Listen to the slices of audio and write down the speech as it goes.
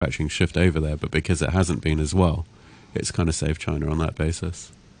manufacturing shift over there, but because it hasn't been as well, it's kind of saved China on that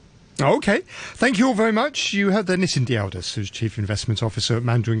basis. Okay. Thank you all very much. You heard there Nitin Dialdas, who's Chief Investment Officer at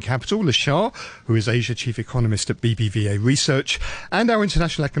Mandarin Capital, Lashar, who is Asia Chief Economist at BBVA Research, and our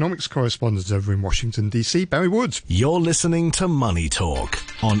international economics correspondent over in Washington, D.C., Barry Woods. You're listening to Money Talk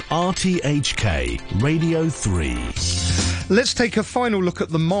on RTHK Radio 3. Let's take a final look at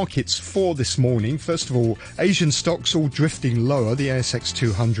the markets for this morning. First of all, Asian stocks all drifting lower. The ASX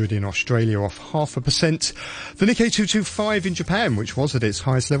 200 in Australia off 0.5%. The Nikkei 225 in Japan, which was at its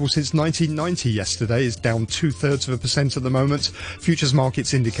highest level since 1990 yesterday, is down 0.2% at the moment. Futures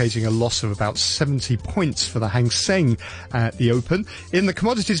markets indicating a loss of about 70 points for the Hang Seng at the open. In the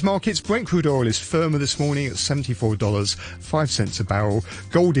commodities markets, Brent crude oil is firmer this morning at $74.05 a barrel.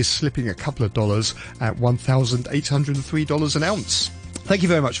 Gold is slipping a couple of dollars at $1,803 an ounce. Thank you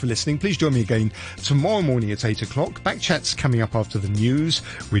very much for listening. Please join me again tomorrow morning at 8 o'clock. Back chat's coming up after the news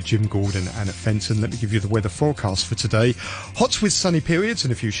with Jim Gordon and Anna Fenton. Let me give you the weather forecast for today. Hot with sunny periods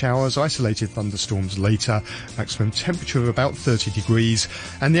and a few showers, isolated thunderstorms later. Maximum temperature of about 30 degrees.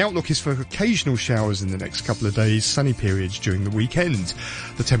 And the outlook is for occasional showers in the next couple of days, sunny periods during the weekend.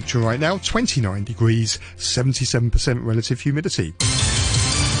 The temperature right now, 29 degrees, 77% relative humidity.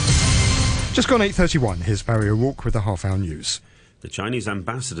 Just gone 8:31. Here's Barry O'Rourke with the half-hour news. The Chinese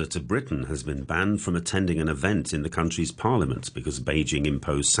ambassador to Britain has been banned from attending an event in the country's parliament because Beijing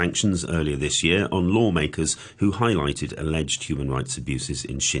imposed sanctions earlier this year on lawmakers who highlighted alleged human rights abuses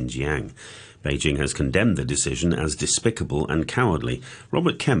in Xinjiang. Beijing has condemned the decision as despicable and cowardly.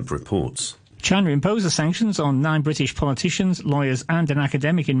 Robert Kemp reports. China imposed the sanctions on 9 British politicians, lawyers and an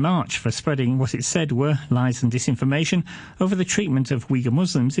academic in March for spreading what it said were lies and disinformation over the treatment of Uyghur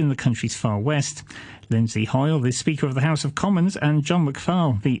Muslims in the country's far west. Lindsay Hoyle, the Speaker of the House of Commons, and John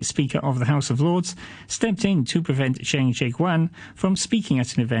McFarlane, the Speaker of the House of Lords, stepped in to prevent Chang from speaking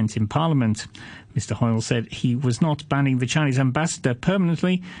at an event in Parliament. Mr Hoyle said he was not banning the Chinese ambassador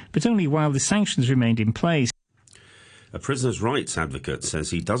permanently, but only while the sanctions remained in place. A prisoner's rights advocate says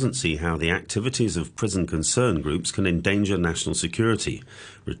he doesn't see how the activities of prison concern groups can endanger national security.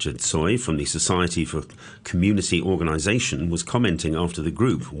 Richard Tsoi from the Society for Community Organisation was commenting after the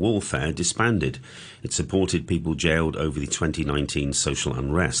group, Warfare, disbanded. It supported people jailed over the 2019 social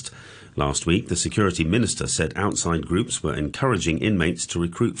unrest. Last week, the security minister said outside groups were encouraging inmates to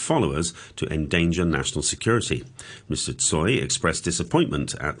recruit followers to endanger national security. Mr Tsoi expressed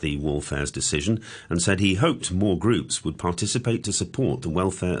disappointment at the Warfare's decision and said he hoped more groups would participate to support the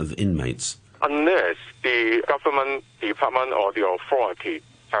welfare of inmates. Unless the government department or the authority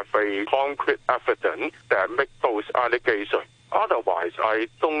have a concrete evidence that make those allegations. Otherwise, I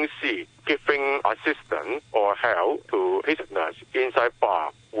don't see giving assistance or help to prisoners inside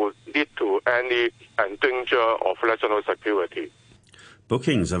bar would lead to any danger of national security.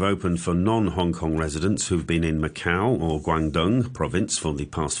 Bookings have opened for non-Hong Kong residents who've been in Macau or Guangdong province for the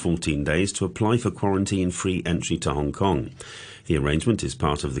past 14 days to apply for quarantine-free entry to Hong Kong. The arrangement is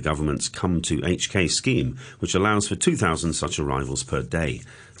part of the government's Come to HK scheme, which allows for 2,000 such arrivals per day.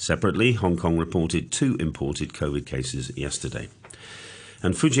 Separately, Hong Kong reported 2 imported COVID cases yesterday.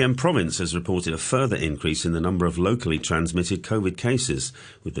 And Fujian province has reported a further increase in the number of locally transmitted COVID cases,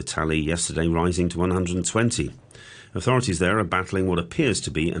 with the tally yesterday rising to 120. Authorities there are battling what appears to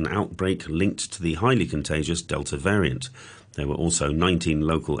be an outbreak linked to the highly contagious Delta variant. There were also 19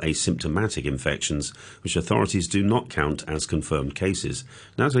 local asymptomatic infections, which authorities do not count as confirmed cases.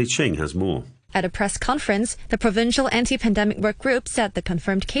 Natalie Ching has more. At a press conference, the Provincial Anti-Pandemic Work Group said the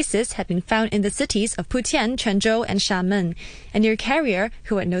confirmed cases had been found in the cities of Putian, Quanzhou and Xiamen. A new carrier,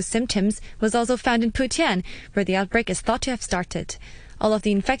 who had no symptoms, was also found in Putian, where the outbreak is thought to have started. All of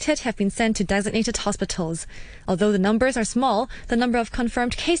the infected have been sent to designated hospitals. Although the numbers are small, the number of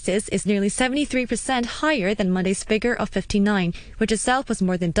confirmed cases is nearly 73% higher than Monday's figure of 59, which itself was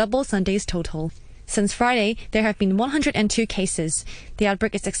more than double Sunday's total. Since Friday, there have been 102 cases. The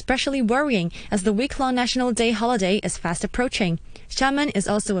outbreak is especially worrying as the week-long National Day holiday is fast approaching. Xiamen is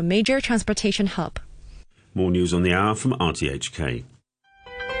also a major transportation hub. More news on the hour from RTHK.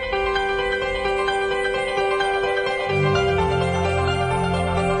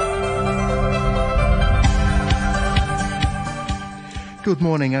 Good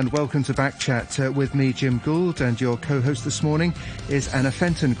morning and welcome to Back Chat with me, Jim Gould, and your co-host this morning is Anna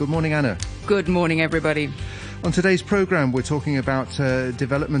Fenton. Good morning, Anna. Good morning, everybody. On today's programme, we're talking about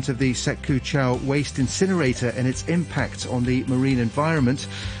development of the Shek Kwu Chau waste incinerator and its impact on the marine environment,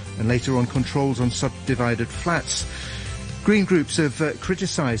 and later on controls on subdivided flats. Green groups have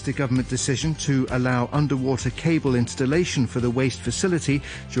criticised a government decision to allow underwater cable installation for the waste facility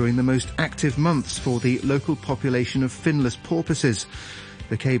during the most active months for the local population of finless porpoises.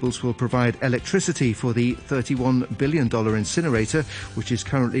 The cables will provide electricity for the $31 billion incinerator, which is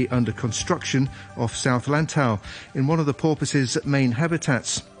currently under construction off South Lantau, in one of the porpoises' main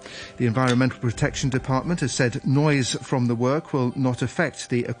habitats. The Environmental Protection Department has said noise from the work will not affect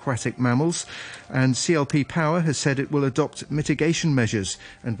the aquatic mammals, and CLP Power has said it will adopt mitigation measures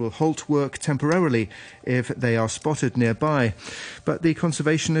and will halt work temporarily if they are spotted nearby. But the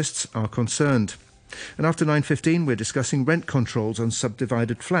conservationists are concerned. And after 9:15, we're discussing rent controls on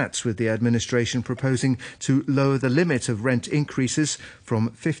subdivided flats, with the administration proposing to lower the limit of rent increases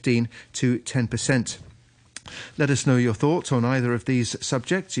from 15 to 10%. Let us know your thoughts on either of these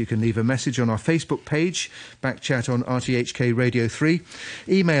subjects. You can leave a message on our Facebook page, Backchat on RTHK Radio 3.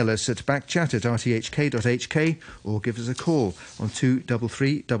 Email us at backchat@rthk.hk or give us a call on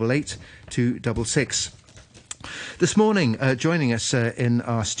 233 88 266. This morning, joining us in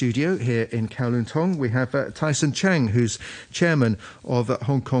our studio here in Kowloon Tong, we have Taison Chang, who's chairman of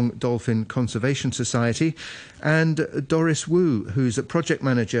Hong Kong Dolphin Conservation Society, and Doris Wu, who's a project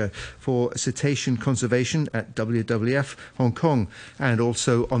manager for cetacean conservation at WWF Hong Kong. And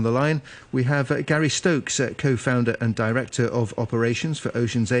also on the line, we have Gary Stokes, co-founder and director of operations for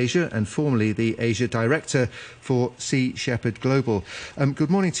OceansAsia and formerly the Asia director for Sea Shepherd Global. Good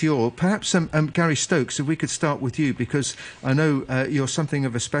morning to you all. Perhaps, Gary Stokes, if we could start with you, because I know you're something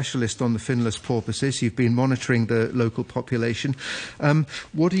of a specialist on the finless porpoises. You've been monitoring the local population.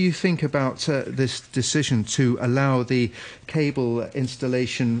 What do you think about this decision to allow the cable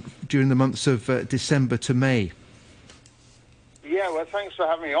installation during the months of December to May? Yeah, well, thanks for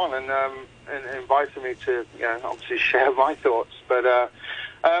having me on and inviting me to, obviously share my thoughts. But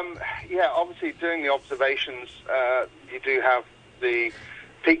obviously doing the observations, you do have the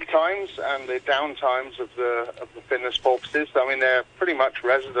peak times and the down times of the finless porpoises. I mean, they're pretty much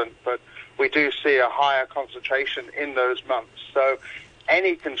resident, but we do see a higher concentration in those months. So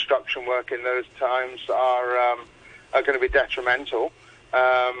any construction work in those times are going to be detrimental.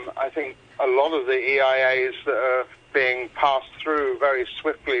 I think a lot of the EIAs that are being passed through very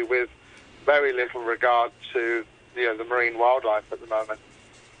swiftly with very little regard to the marine wildlife at the moment.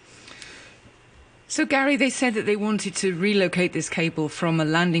 So, Gary, they said that they wanted to relocate this cable from a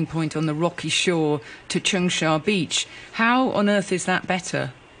landing point on the rocky shore to Chang Sha Beach. How on earth is that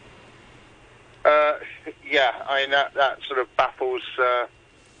better? I mean, that sort of baffles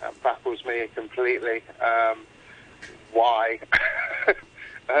me completely. Why?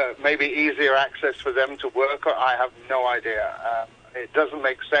 Maybe easier access for them to work on? I have no idea. It doesn't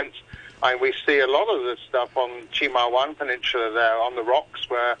make sense. I mean, we see a lot of this stuff on Chimawan Peninsula there, on the rocks,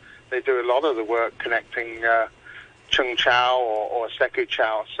 where they do a lot of the work connecting Chang Chau or Shek Kwu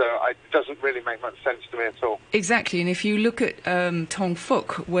Chau, so it doesn't really make much sense to me at all. Exactly, and if you look at Tong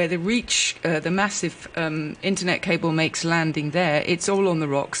Fuk, where the reach, the massive internet cable makes landing there, it's all on the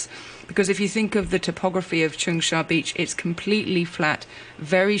rocks. Because if you think of the topography of Chang Sha Beach, it's completely flat,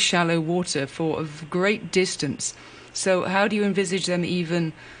 very shallow water for a great distance. So how do you envisage them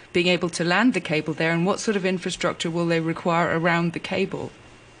even being able to land the cable there, and what sort of infrastructure will they require around the cable?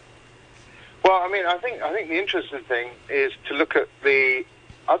 Well, I mean, I think the interesting thing is to look at the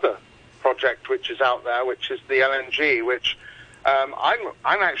other project which is out there, which is the LNG, which I'm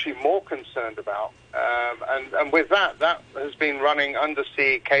actually more concerned about. And with that has been running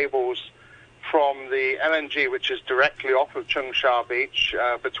undersea cables from the LNG, which is directly off of Chang Sha Beach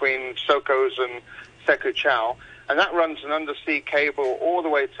between Stokes and Shek Kwu Chau, and that runs an undersea cable all the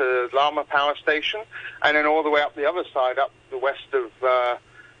way to Lama Power Station, and then all the way up the other side, up the west of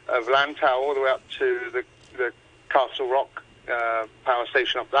Lantau, all the way up to the Castle Rock power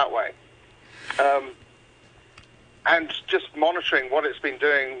station up that way. And just monitoring what it's been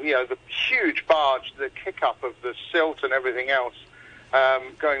doing, the huge barge, the kick-up of the silt and everything else,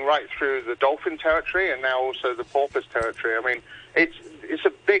 going right through the Dolphin territory and now also the porpoise territory. I mean, it's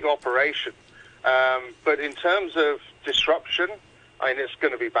a big operation. But in terms of disruption, I mean, it's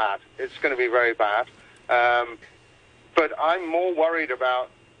going to be bad. It's going to be very bad. But I'm more worried about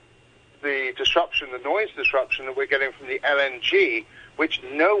the disruption, the noise disruption that we're getting from the LNG, which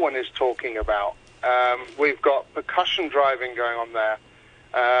no one is talking about. We've got percussion driving going on there,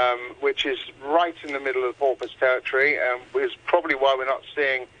 which is right in the middle of the porpoise territory, is probably why we're not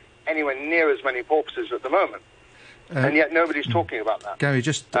seeing anywhere near as many porpoises at the moment. And yet nobody's talking about that. Gary,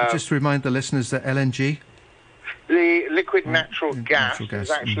 just remind the listeners that LNG? The liquid natural gas is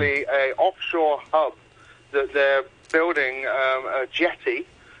actually an offshore hub that they're building a jetty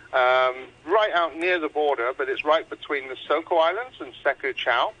right out near the border, but it's right between the Soko Islands and Shek Kwu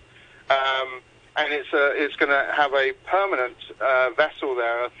Chau. And it's going to have a permanent vessel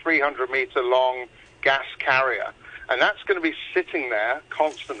there, a 300-meter long gas carrier. And that's going to be sitting there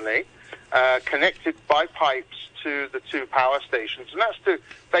constantly, connected by pipes to the two power stations. And that's to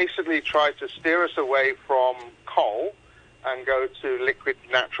basically try to steer us away from coal and go to liquid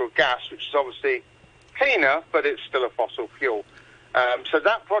natural gas, which is obviously cleaner, but it's still a fossil fuel. So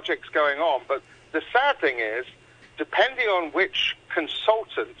that project's going on. But the sad thing is, depending on which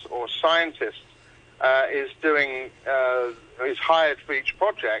consultant or scientist is hired for each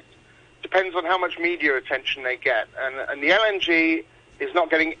project, depends on how much media attention they get. And the LNG is not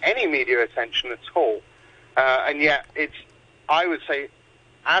getting any media attention at all. And yet it's, I would say,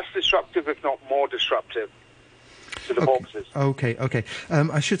 as disruptive, if not more disruptive, to the porpoises. Okay.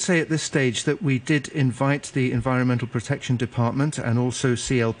 I should say at this stage that we did invite the Environmental Protection Department and also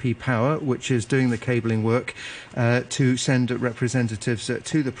CLP Power, which is doing the cabling work, to send representatives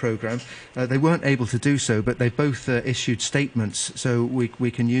to the programme. They weren't able to do so, but they both issued statements, so we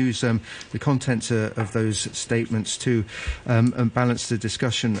can use the contents of those statements to balance the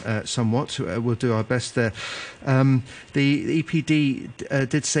discussion somewhat. We'll do our best there. The EPD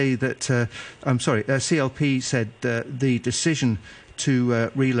did say that, CLP said the decision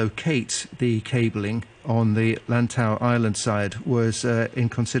to relocate the cabling on the Lantau Island side was in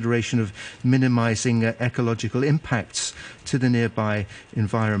consideration of minimising ecological impacts to the nearby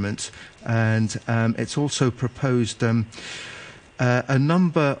environment. And it's also proposed a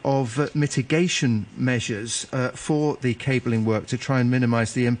number of mitigation measures for the cabling work to try and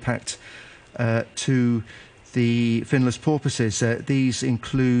minimise the impact to the finless porpoises. These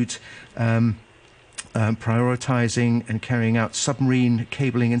include prioritising and carrying out submarine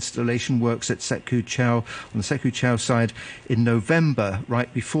cabling installation works at Shek Kwu Chau, on the Shek Kwu Chau side, in November,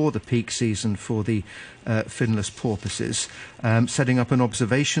 right before the peak season for the finless porpoises, setting up an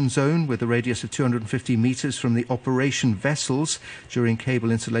observation zone with a radius of 250 metres from the operation vessels during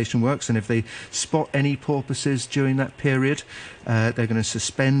cable installation works, and if they spot any porpoises during that period, they're going to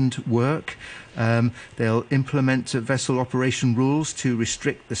suspend work. They'll implement vessel operation rules to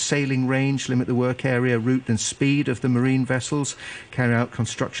restrict the sailing range, limit the work area, route and speed of the marine vessels, carry out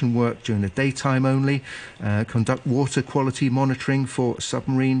construction work during the daytime only, conduct water quality monitoring for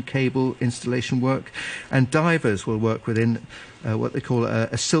submarine cable installation work, and divers will work within what they call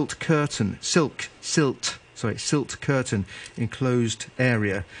a silt curtain enclosed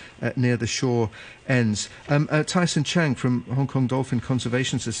area near the shore ends. Taison Chang from Hong Kong Dolphin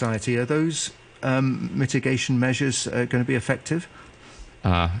Conservation Society, are those mitigation measures going to be effective?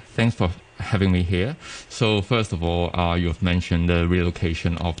 Thanks for having me here. So first of all, you've mentioned the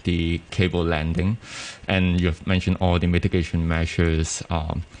relocation of the cable landing, and you've mentioned all the mitigation measures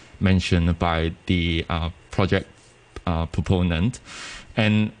mentioned by the project proponent.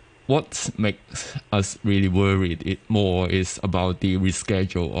 And what makes us really worried more is about the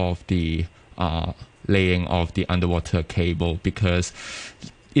reschedule of the laying of the underwater cable, because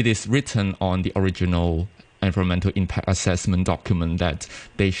it is written on the original environmental impact assessment document that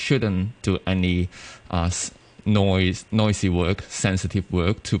they shouldn't do any noisy work, sensitive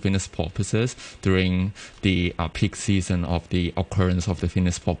work to finless porpoises during the peak season of the occurrence of the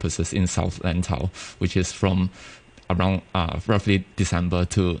finless porpoises in South Lantau, which is from around roughly December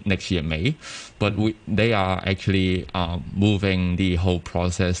to next year May. But they are actually moving the whole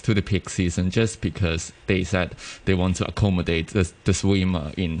process to the peak season just because they said they want to accommodate the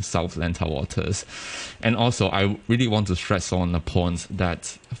swimmer in South Lantau waters. And also, I really want to stress on the point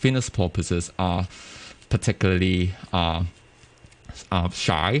that finless porpoises are particularly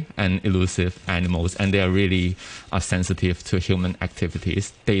shy and elusive animals, and they are really sensitive to human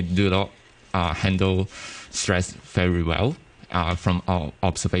activities. They do not handle stress very well from our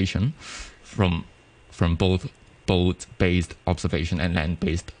observation, from both boat-based observation and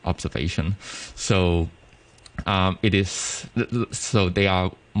land-based observation. So they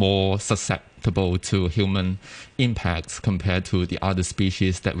are more susceptible to human impacts compared to the other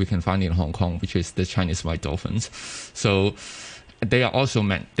species that we can find in Hong Kong, which is the Chinese white dolphins. So they are also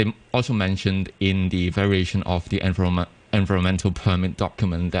mentioned in the variation of the environmental permit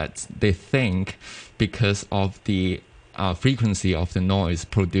document that they think because of the frequency of the noise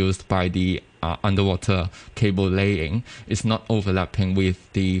produced by the underwater cable laying is not overlapping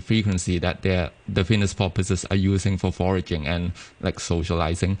with the frequency that the finless porpoises are using for foraging and like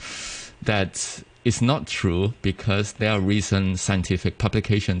socializing. That is not true, because there are recent scientific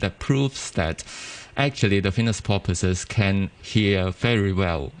publication that proves that actually the finless porpoises can hear very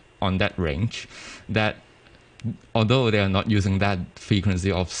well on that range, that although they are not using that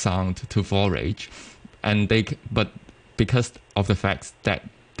frequency of sound to forage, but because of the fact that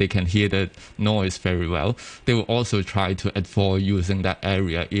they can hear the noise very well, they will also try to avoid using that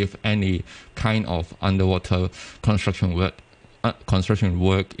area if any kind of underwater construction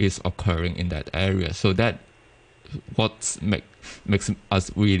work is occurring in that area. So that makes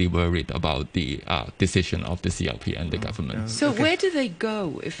us really worried about the decision of the CLP and the government. So where do they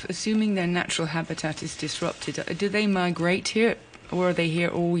go if, assuming their natural habitat is disrupted? Do they migrate here, or are they here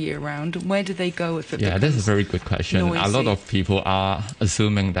all year round? Where do they go if it becomes that's a very good question. noisy? A lot of people are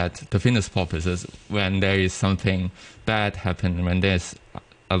assuming that the finless porpoises, when there is something bad happening, when there's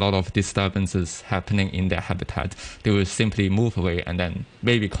a lot of disturbances happening in their habitat, they will simply move away and then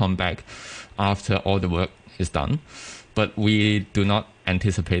maybe come back after all the work is done. But we do not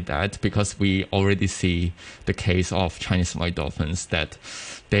anticipate that, because we already see the case of Chinese white dolphins that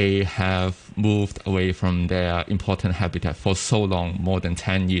they have moved away from their important habitat for so long, more than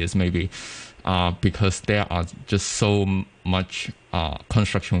 10 years maybe, because there are just so much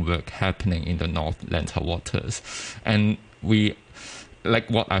construction work happening in the North Lantau waters. And we, like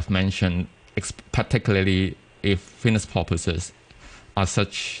what I've mentioned, particularly if finless porpoises are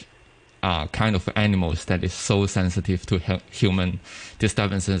such kind of animals that is so sensitive to human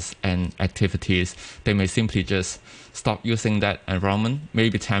disturbances and activities, they may simply just stop using that environment,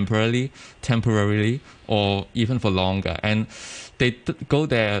 maybe temporarily, or even for longer. And they go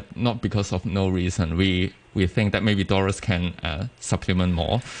there not because of no reason. We think that maybe Doris can supplement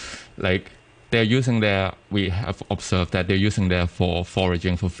more. Like, they're using there, we have observed that they're using there for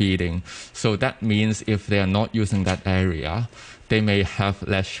foraging, for feeding. So that means if they are not using that area, they may have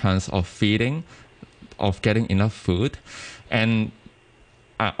less chance of feeding, of getting enough food. And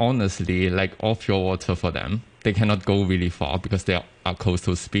honestly, like offshore water for them, they cannot go really far because they are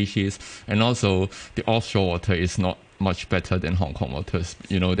coastal species. And also the offshore water is not much better than Hong Kong waters.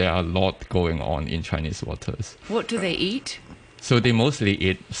 There are a lot going on in Chinese waters. What do they eat? So they mostly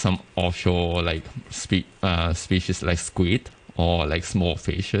eat some offshore like species like squid or like small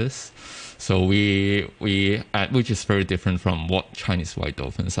fishes. So which is very different from what Chinese white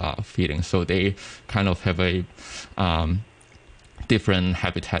dolphins are feeding. So they kind of have a different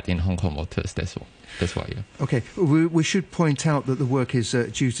habitat in Hong Kong waters. That's why. Yeah. Okay, we should point out that the work is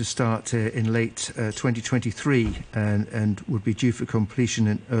due to start in late 2023 and would be due for completion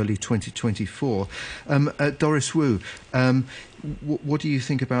in early 2024. Doris Wu, what do you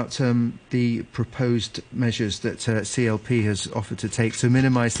think about the proposed measures that CLP has offered to take to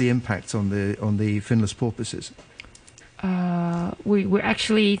minimise the impact on the finless porpoises? We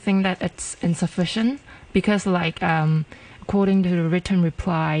actually think that it's insufficient because, according to the written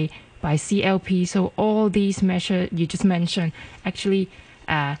reply by CLP, so all these measures you just mentioned, actually,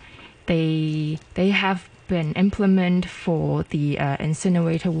 they have been implemented for the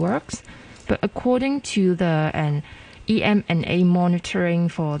incinerator works, but according to the EM&A monitoring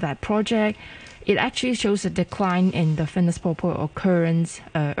for that project, it actually shows a decline in the finless porpoise occurrence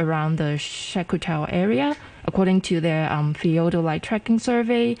around the Shek Kwu Chau area, according to their theodolite tracking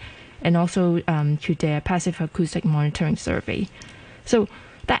survey, and also to their passive acoustic monitoring survey. So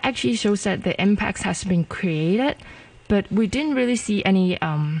that actually shows that the impacts has been created, but we didn't really see any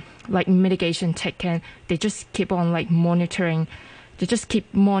mitigation taken. They just keep on monitoring. They just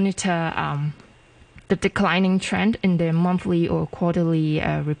keep monitor the declining trend in their monthly or quarterly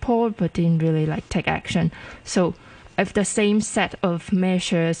report, but didn't really take action. So if the same set of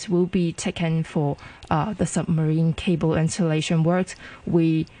measures will be taken for the submarine cable installation works,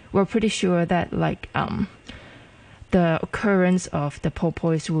 we were pretty sure that the occurrence of the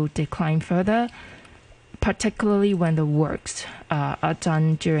porpoise will decline further, particularly when the works are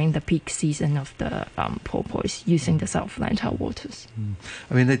done during the peak season of the porpoise using the South Lantau waters.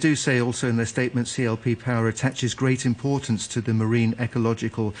 I mean, they do say also in their statement, CLP Power attaches great importance to the marine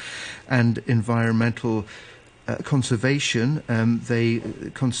ecological and environmental conservation. They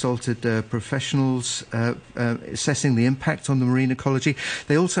consulted professionals assessing the impact on the marine ecology.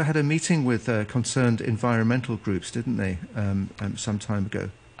 They also had a meeting with concerned environmental groups, didn't they, some time ago?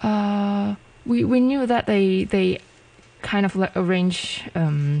 We knew that they kind of arranged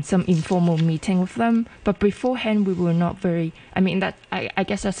some informal meeting with them, but beforehand we were not very. I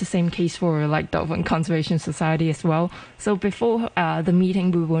guess that's the same case for Dolphin Conservation Society as well. So before the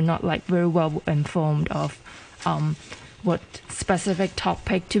meeting, we were not very well informed of what specific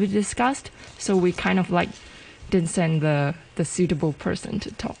topic to be discussed. So we kind of didn't send the suitable person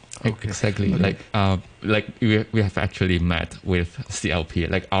to talk. Okay. Exactly. Okay. We have actually met with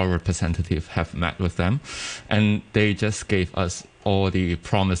CLP. Our representative have met with them, and they just gave us all the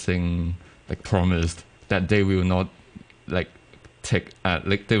promised that they will not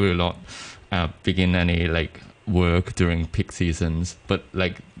they will not begin any work during peak seasons, but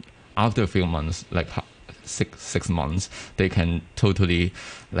like after a few months, like 6 months, they can totally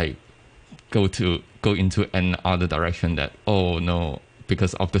like go into another direction that, oh no,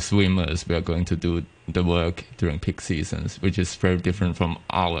 because of the swimmers, we are going to do the work during peak seasons, which is very different from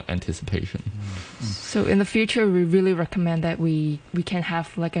our anticipation. So in the future, we really recommend that we can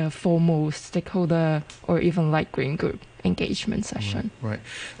have like a formal stakeholder or even light green group engagement session. Right.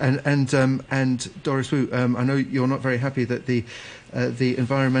 And Doris Wu, I know you're not very happy that the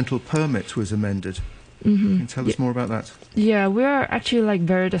environmental permit was amended. Mm-hmm. Can you tell us more about that? Yeah, we're actually like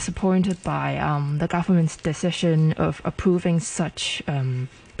very disappointed by the government's decision of approving such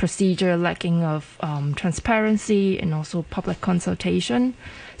procedure lacking of transparency and also public consultation.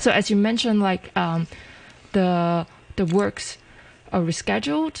 So as you mentioned, like the works are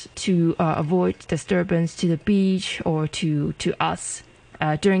rescheduled to avoid disturbance to the beach or to us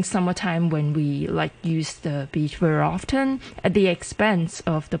during summertime when we like use the beach very often at the expense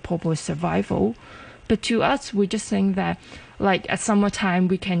of the porpoise survival. But to us, we just think that like at summertime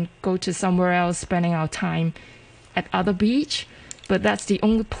we can go to somewhere else, spending our time at other beach. But that's the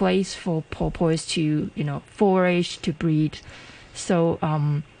only place for porpoise to, forage, to breed. So,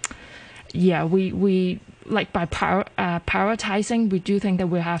 we like by prioritizing, we do think that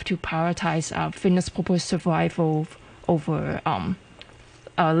we have to prioritize finless porpoise survival over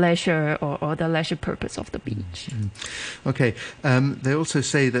leisure or the leisure purpose of the beach. Okay. They also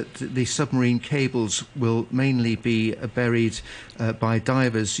say that the submarine cables will mainly be buried by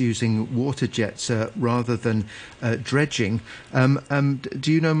divers using water jets rather than dredging.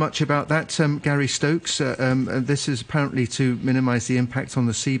 Do you know much about that, Gary Stokes? This is apparently to minimise the impact on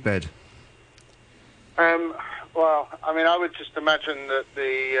the seabed. Well, I mean, I would just imagine that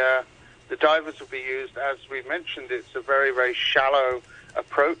the divers will be used, as we mentioned, it's a very, very shallow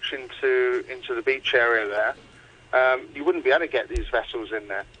approach into the beach area there. You wouldn't be able to get these vessels in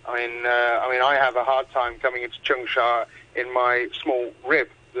there. I mean, I have a hard time coming into Chang Sha in my small rib.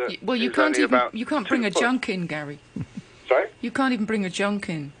 Well, you can't bring a junk in, Gary. Sorry? You can't even bring a junk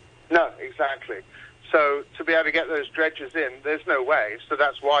in. No, exactly. So to be able to get those dredgers in, there's no way. So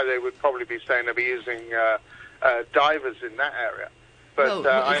that's why they would probably be saying they'll be using divers in that area. But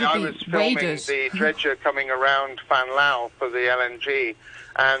I was filming the dredger coming around Fan Lao for the LNG,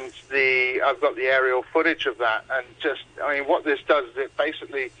 and I've got the aerial footage of that. And what this does is it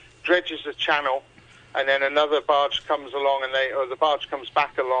basically dredges a channel, and then another barge comes along, or the barge comes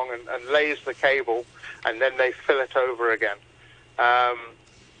back along and lays the cable, and then they fill it over again.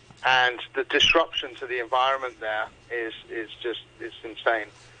 And the disruption to the environment there is insane.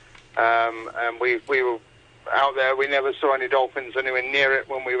 And we were out there, we never saw any dolphins anywhere near it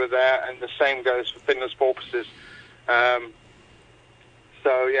when we were there, and the same goes for finless porpoises.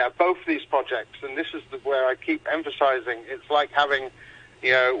 Both these projects, and this is where I keep emphasizing, it's like having,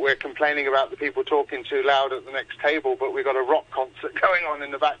 we're complaining about the people talking too loud at the next table, but we've got a rock concert going on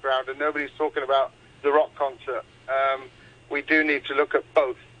in the background, and nobody's talking about the rock concert. We do need to look at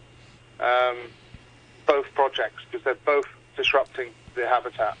both projects, because they're both disrupting the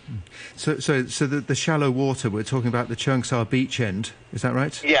habitat. So the shallow water, we're talking about the Chang Sha beach end, is that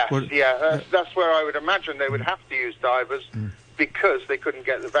right? Yeah, that's where I would imagine they would have to use divers because they couldn't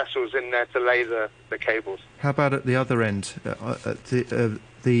get the vessels in there to lay the cables. How about at the other end, at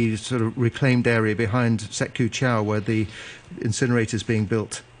the sort of reclaimed area behind Shek Kwu Chau, where the incinerator is being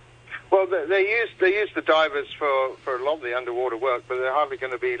built? Well, they use the divers for a lot of the underwater work, but they're hardly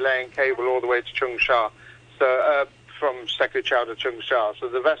going to be laying cable all the way to Chang Sha. So from Shek Kwu Chau to Chang Sha. So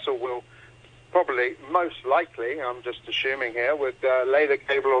the vessel will probably, most likely, I'm just assuming here, would lay the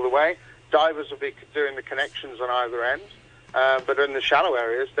cable all the way. Divers will be doing the connections on either end. But in the shallow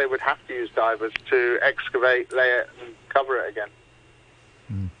areas, they would have to use divers to excavate, lay it, and cover it again.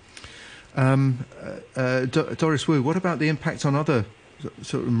 Doris Wu, what about the impact on other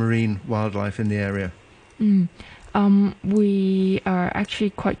sort of marine wildlife in the area? We are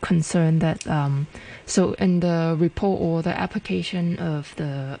actually quite concerned that so in the report or the application of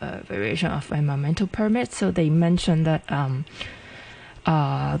the variation of environmental permits, so they mentioned that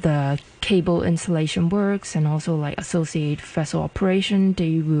the cable installation works and also like associated vessel operation,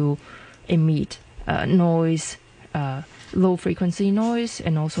 they will emit noise, low frequency noise,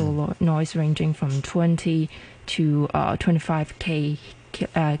 and also noise ranging from 20 to 25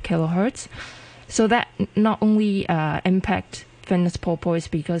 kilohertz. So that not only impact finless porpoise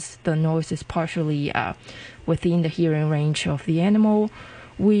because the noise is partially within the hearing range of the animal.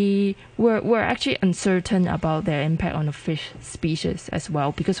 We're actually uncertain about their impact on the fish species as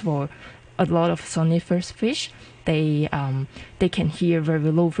well, because for a lot of soniferous fish, they can hear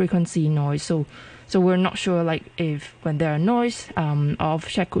very low frequency noise. So we're not sure, like, if when there are noise of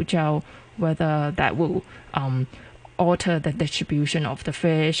Shek Kwu Chau, whether that will alter the distribution of the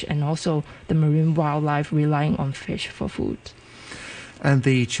fish and also the marine wildlife relying on fish for food. And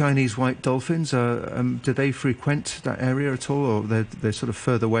the Chinese white dolphins, do they frequent that area at all, or they're sort of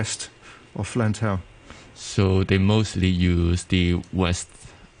further west of Lantau? So they mostly use the west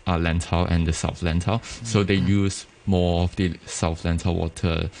Lantau and the south Lantau. So they use more of the south Lantau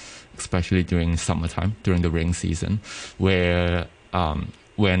water, especially during summertime, during the rain season, where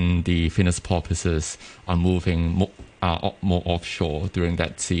when the finless porpoises are moving more offshore during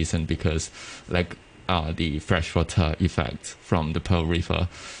that season, because like the freshwater effect from the Pearl River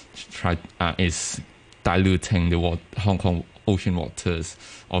is diluting the Hong Kong ocean waters,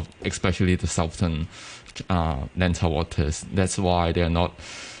 of especially the southern Lantau waters. That's why they're not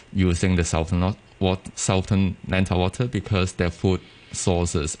using the southern Lantau water, because their food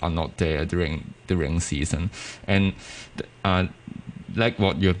sources are not there during the rain season. And like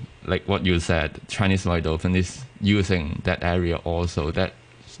what you said, Chinese white dolphin is using that area also. That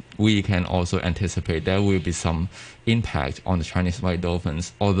we can also anticipate there will be some impact on the Chinese white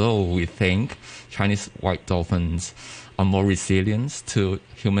dolphins. Although we think Chinese white dolphins are more resilient to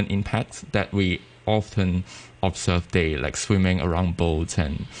human impacts, that we often observe they like swimming around boats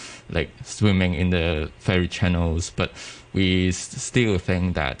and like swimming in the ferry channels, but we still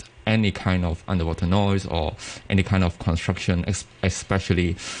think that any kind of underwater noise or any kind of construction,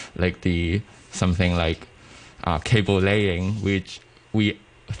 especially like something like cable laying, which we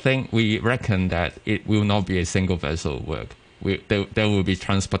reckon that it will not be a single vessel work. There will be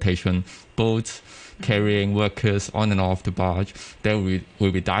transportation boats carrying workers on and off the barge. There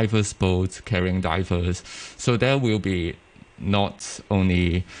will be divers boats carrying divers. So there will be not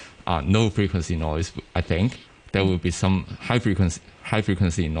only no frequency noise, I think. There will be some high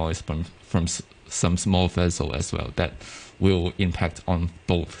frequency noise from some small vessel as well that will impact on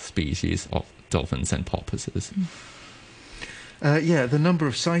both species of dolphins and porpoises. The number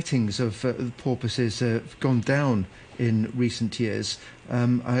of sightings of porpoises have gone down in recent years.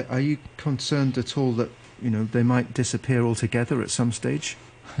 Are you concerned at all that they might disappear altogether at some stage?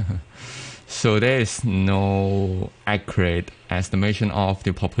 So there is no accurate estimation of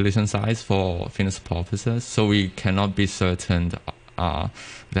the population size for finless porpoises. So we cannot be certain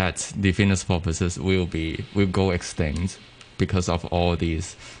that the finless porpoises will go extinct because of all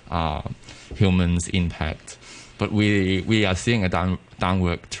these humans' impact. But we are seeing a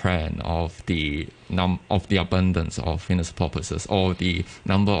downward trend of the abundance of finless porpoises, or the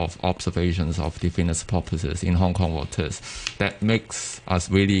number of observations of the finless porpoises in Hong Kong waters. That makes us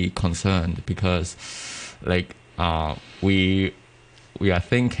really concerned, because we are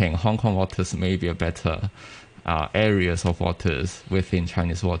thinking Hong Kong waters may be a better areas of waters within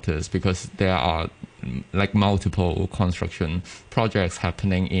Chinese waters, because there are like multiple construction projects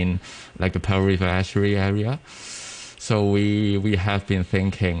happening in like the Pearl River estuary area. So we have been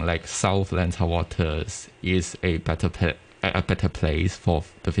thinking like South Lantau waters is a better place for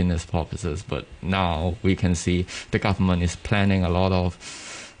the finless porpoises, but now we can see the government is planning a lot of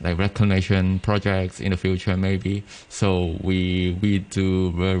like reclamation projects in the future maybe. So we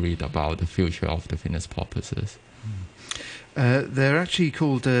do worried about the future of the finless porpoises. They're actually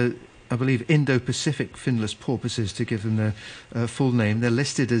called I believe Indo-Pacific finless porpoises, to give them their full name. They're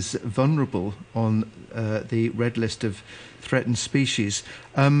listed as vulnerable on the red list of threatened species.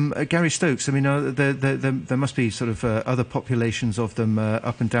 Gary Stokes, I mean, there must be sort of other populations of them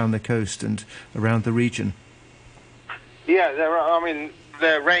up and down the coast and around the region. Yeah, there are. I mean,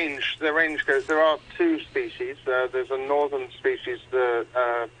 their range goes. There are two species. There's a northern species,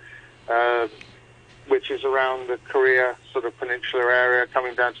 which is around the Korea sort of peninsular area,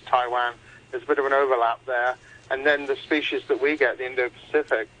 coming down to Taiwan. There's a bit of an overlap there. And then the species that we get, the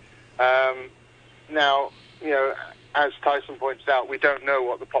Indo-Pacific. Now, as Taison points out, we don't know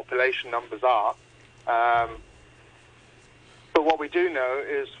what the population numbers are. But what we do know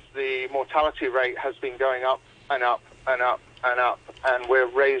is the mortality rate has been going up and up and up and up. And we're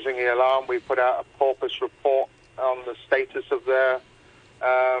raising the alarm. We put out a porpoise report on the status of the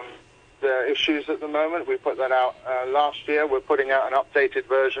issues at the moment. We put that out last year. We're putting out an updated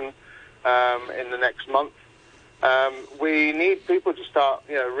version in the next month. We need people to start,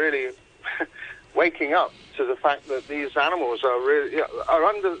 really waking up to the fact that these animals are really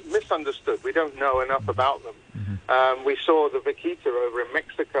misunderstood. We don't know enough about them. Mm-hmm. We saw the vaquita over in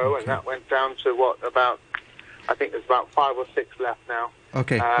Mexico, and that went down to I think there's about 5 or 6 left now.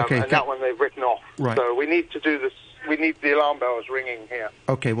 Okay. And that one they've written off. Right. So we need to do this we need the alarm bells ringing here.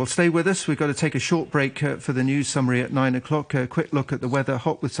 OK, well, stay with us. We've got to take a short break for the news summary at 9 o'clock. A quick look at the weather,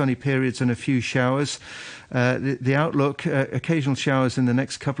 hot with sunny periods and a few showers. The outlook, occasional showers in the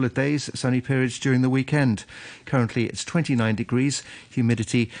next couple of days, sunny periods during the weekend. Currently, it's 29 degrees,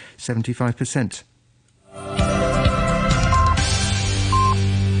 humidity 75%.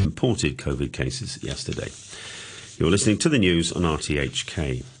 Reported COVID cases yesterday. You're listening to the news on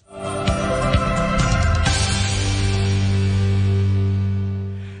RTHK.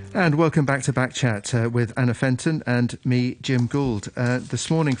 And welcome back to Backchat with Anna Fenton and me, Jim Gould. This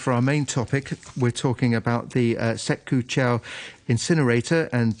morning, for our main topic, we're talking about the Shek Kwu Chau incinerator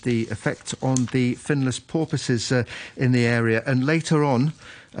and the effect on the finless porpoises in the area. And later on,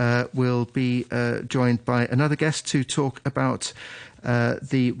 we'll be joined by another guest to talk about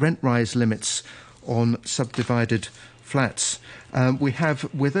the rent rise limits on subdivided flats. We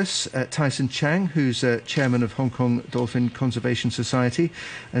have with us Taison Chang, who's chairman of Hong Kong Dolphin Conservation Society,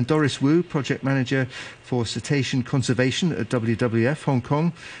 and Doris Wu, project manager for cetacean conservation at WWF Hong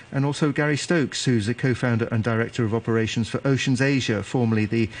Kong, and also Gary Stokes, who's a co-founder and director of operations for OceansAsia, formerly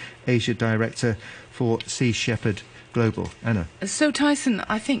the Asia director for Sea Shepherd Global. Anna. So, Taison,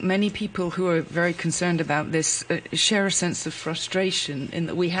 I think many people who are very concerned about this share a sense of frustration in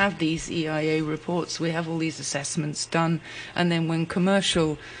that we have these EIA reports, we have all these assessments done, and then when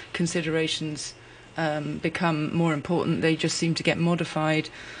commercial considerations become more important, they just seem to get modified,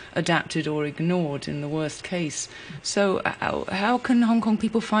 adapted or ignored in the worst case. So how can Hong Kong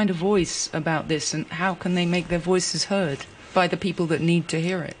people find a voice about this, and how can they make their voices heard by the people that need to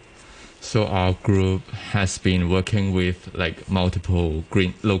hear it? So our group has been working with like multiple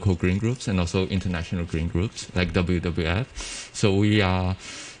local green groups and also international green groups like WWF. So we are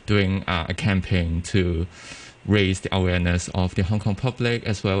doing a campaign to raise the awareness of the Hong Kong public,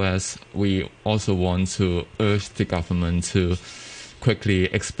 as well as we also want to urge the government to quickly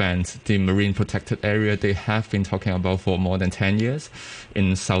expand the marine protected area they have been talking about for more than 10 years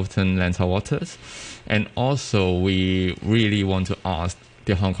in southern Lantau waters. And also we really want to ask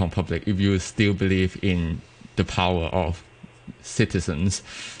the Hong Kong public, if you still believe in the power of citizens,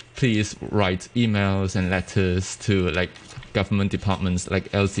 please write emails and letters to like government departments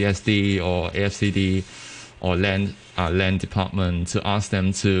like LCSD or AFCD or land department to ask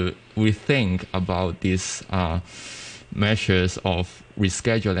them to rethink about these measures of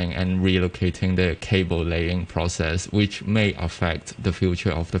rescheduling and relocating the cable laying process, which may affect the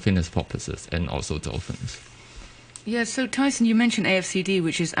future of the finless porpoises and also dolphins. Yeah, so Taison, you mentioned AFCD,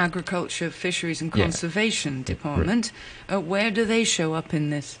 which is Agriculture, Fisheries and Conservation Department. Where do they show up in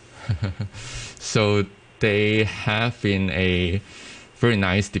this? So they have been a very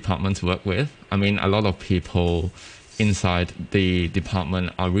nice department to work with. I mean, a lot of people inside the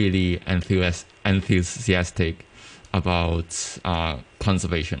department are really enthusiastic about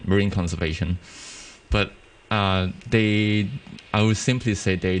conservation, marine conservation. But I would simply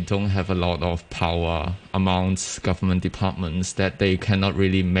say they don't have a lot of power amongst government departments, that they cannot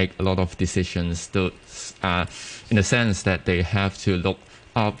really make a lot of decisions in the sense that they have to look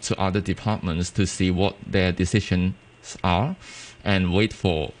up to other departments to see what their decisions are and wait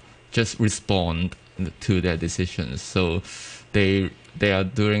for, just respond to their decisions. So they are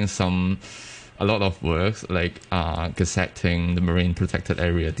doing a lot of work like gazetting the marine protected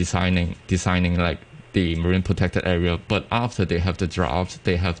area, designing like the marine protected area, but after they have the draft,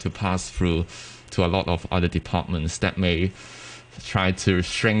 they have to pass through to a lot of other departments that may try to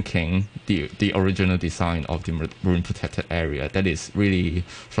shrinking the original design of the marine protected area. That is really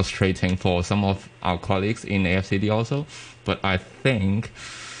frustrating for some of our colleagues in AFCD also, but I think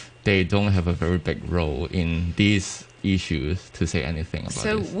they don't have a very big role in these issues to say anything about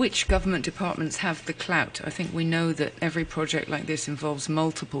So this. Which government departments have the clout? I think we know that every project like this involves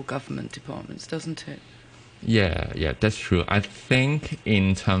multiple government departments, doesn't it? Yeah, that's true. I think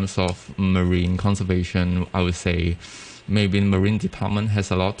in terms of marine conservation, I would say maybe the Marine Department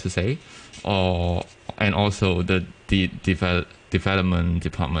has a lot to say, and also the Development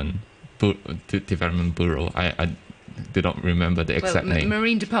Department, Development Bureau. I do not remember the exact name.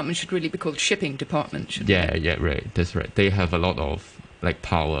 Marine Department should really be called Shipping Department, shouldn't it? Yeah, right. That's right. They have a lot of like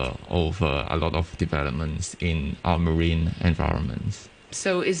power over a lot of developments in our marine environments.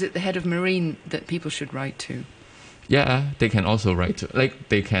 So is it the head of Marine that people should write to? Yeah, they can also write to, like,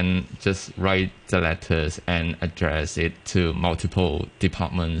 they can just write the letters and address it to multiple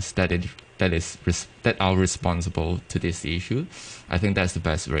departments that are responsible to this issue. I think that's the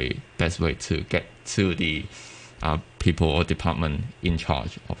best way to get to the people or department in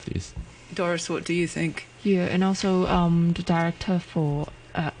charge of this. Doris, what do you think? Yeah, and also the director for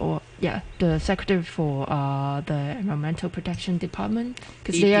or the secretary for the Environmental Protection Department,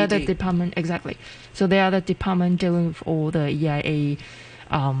 because they are the department, exactly. So they are the department dealing with all the EIA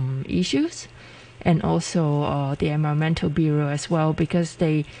issues, and also the Environmental Bureau as well, because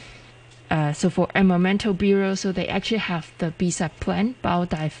they. So for Environmental Bureau, so they actually have the BSAP plan,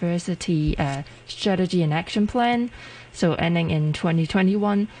 Biodiversity Strategy and Action Plan, so ending in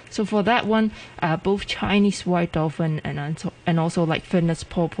 2021. So for that one, both Chinese white dolphin and also like finless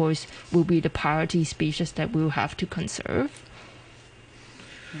porpoise will be the priority species that we'll have to conserve.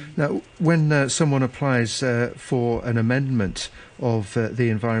 Now, when someone applies for an amendment of the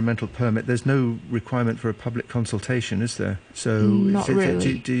environmental permit, there's no requirement for a public consultation, is there? So, not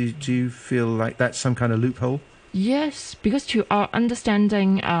really. Do you feel like that's some kind of loophole? Yes, because to our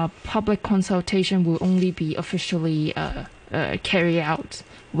understanding, public consultation will only be officially carried out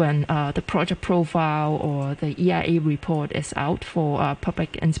when the project profile or the EIA report is out for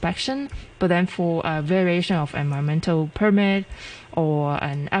public inspection. But then for a variation of environmental permit or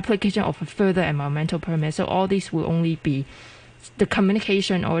an application of a further environmental permit, so all these will only be, the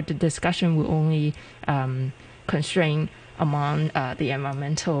communication or the discussion will only constrain among the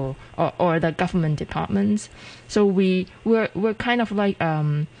environmental or the government departments. So we're kind of like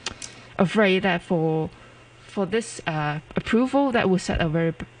afraid that for this approval, that will set a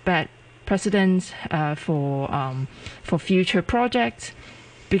very bad precedent for future projects,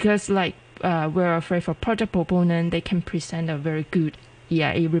 because like we're afraid for project proponent, they can present a very good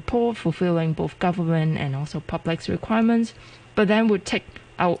EIA report fulfilling both government and also public's requirements, but then would take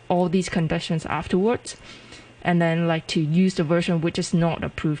out all these conditions afterwards, and then like to use the version which is not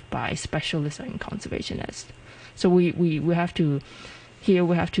approved by specialists and conservationists. So we have to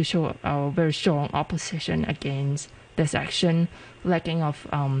show our very strong opposition against this action, lacking of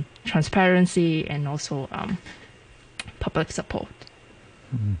transparency and also public support.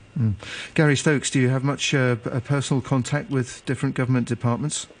 Mm-hmm. Gary Stokes, do you have much personal contact with different government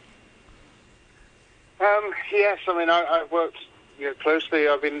departments? Yes, I mean, I've worked closely.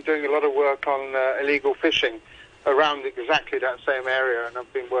 I've been doing a lot of work on illegal fishing around exactly that same area, and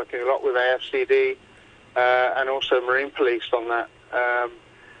I've been working a lot with AFCD and also Marine Police on that. I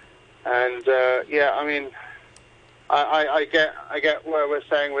mean, I get where we're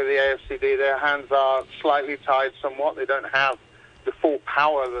saying with the AFCD, their hands are slightly tied somewhat. They don't have the full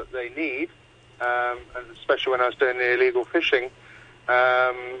power that they need, and especially when I was doing the illegal fishing.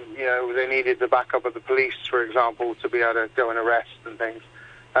 They needed the backup of the police, for example, to be able to go and arrest and things.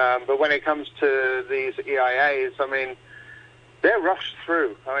 But when it comes to these EIAs, I mean, they're rushed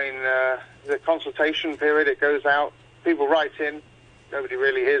through. I mean, the consultation period, it goes out, people write in, nobody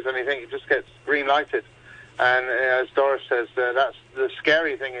really hears anything, it just gets green-lighted. And as Doris says, that's the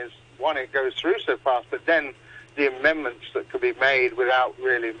scary thing is, one, it goes through so fast, but then the amendments that could be made without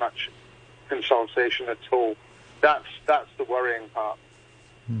really much consultation at all. That's the worrying part.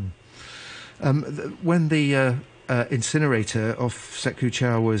 When the incinerator of Shek Kwu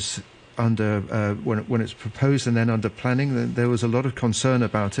Chau was under when it's proposed and then under planning, there was a lot of concern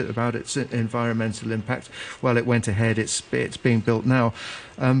about its environmental impact. Well, it went ahead. It's being built now,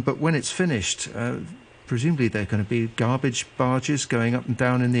 but when it's finished, presumably there are going to be garbage barges going up and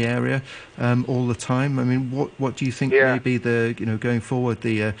down in the area all the time. I mean, what do you think may be the going forward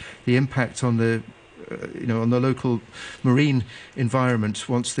the impact on the on the local marine environment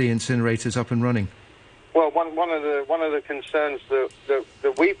once the incinerator's up and running? Well, one of the concerns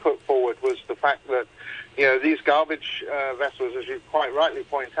that we put forward was the fact that these garbage vessels, as you quite rightly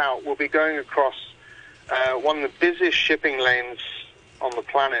point out, will be going across one of the busiest shipping lanes on the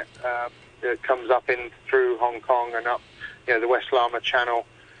planet. It comes up in through Hong Kong and up the West Lama Channel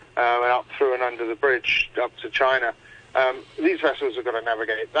and up through and under the bridge up to China. These vessels have got to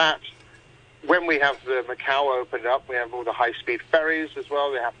navigate that. When we have the Macau opened up, we have all the high-speed ferries as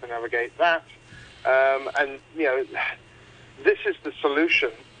well. They have to navigate that. This is the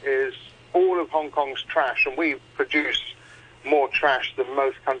solution, is all of Hong Kong's trash, and we produce more trash than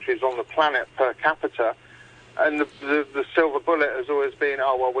most countries on the planet per capita, and the silver bullet has always been,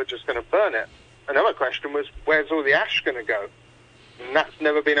 we're just going to burn it. Another question was, where's all the ash going to go? And that's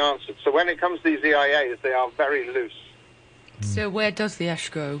never been answered. So when it comes to these EIAs, they are very loose. So where does the ash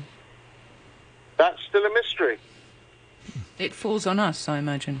go? That's still a mystery. It falls on us, I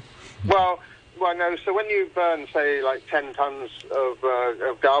imagine. Well, no. So when you burn, say, like 10 tons of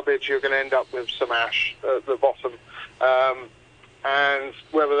garbage, you're going to end up with some ash at the bottom. And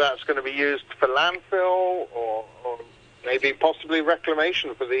whether that's going to be used for landfill or maybe possibly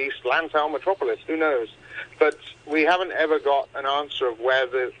reclamation for the East Lantau metropolis, who knows? But we haven't ever got an answer of where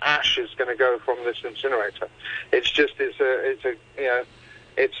the ash is going to go from this incinerator. It's just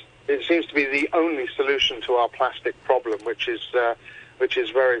it's it seems to be the only solution to our plastic problem, which is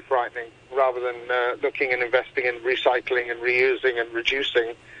very frightening. Rather than looking and investing in recycling and reusing and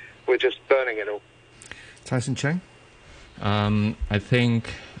reducing, we're just burning it all. Taison Chang? I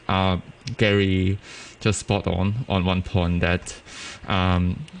think Gary just spot on one point that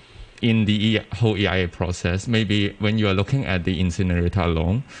in the whole EIA process, maybe when you are looking at the incinerator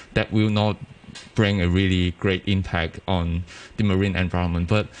alone, that will not bring a really great impact on the marine environment.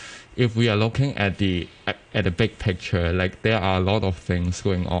 But if we are looking at the big picture, like there are a lot of things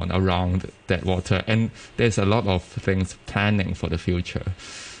going on around that water, and there's a lot of things planning for the future.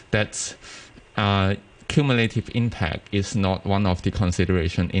 That's cumulative impact is not one of the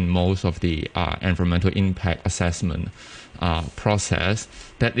consideration in most of the environmental impact assessment process.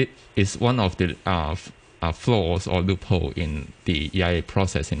 That it is one of the flaws or loophole in the EIA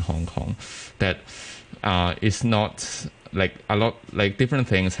process in Hong Kong. That is not like a lot, like different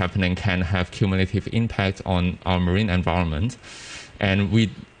things happening can have cumulative impact on our marine environment, and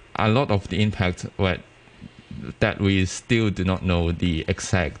a lot of the impact that we still do not know the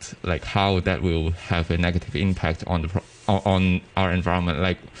exact, like how that will have a negative impact on our environment,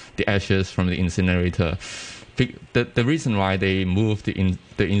 like the ashes from the incinerator. The reason why they moved the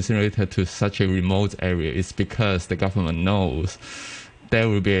incinerator to such a remote area is because the government knows there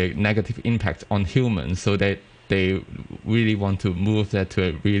will be a negative impact on humans, so that they really want to move that to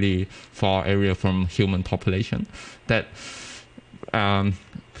a really far area from human population. That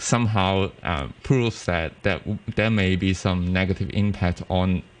somehow proves that there may be some negative impact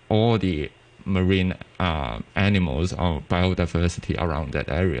on all the marine animals or biodiversity around that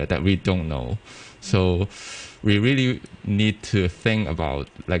area that we don't know. So we really need to think about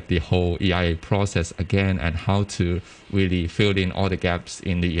like the whole EIA process again, and how to really fill in all the gaps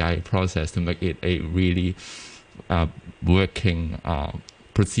in the EIA process to make it a really working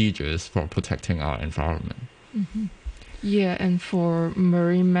procedures for protecting our environment. Mm-hmm. Yeah, and for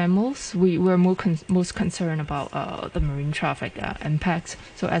marine mammals, we're most concerned about the marine traffic impacts.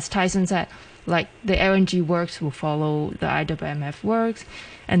 So as Taison said, like the LNG works will follow the IWMF works,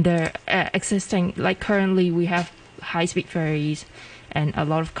 and they're existing, like currently we have high-speed ferries and a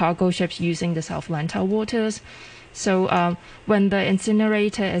lot of cargo ships using the South Lantau waters. So when the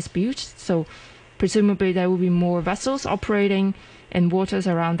incinerator is built, so presumably there will be more vessels operating in waters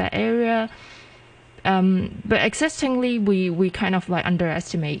around that area. But existingly, we kind of like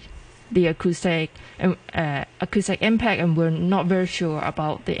underestimate the acoustic impact, and we're not very sure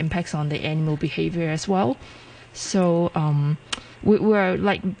about the impacts on the animal behavior as well. So we're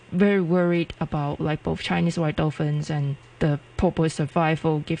like very worried about like both Chinese white dolphins and the porpoise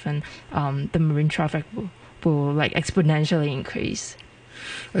survival, given the marine traffic will like exponentially increase.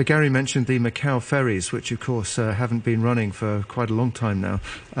 Gary mentioned the Macau ferries, which of course haven't been running for quite a long time now.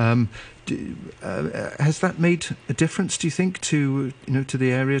 Has that made a difference, do you think, to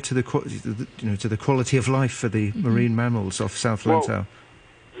the area, to the quality of life for the marine mammals off South Lantau? Well,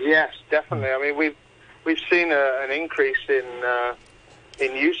 yes, definitely. I mean, we've seen an increase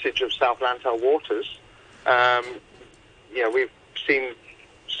in usage of South Lantau waters. We've seen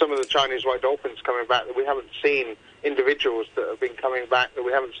some of the Chinese white dolphins coming back that we haven't seen. Individuals that have been coming back that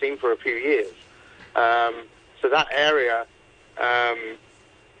we haven't seen for a few years. So that area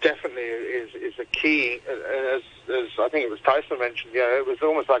definitely is a key. As I think it was Taison mentioned, it was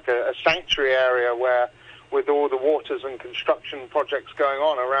almost like a sanctuary area where, with all the waters and construction projects going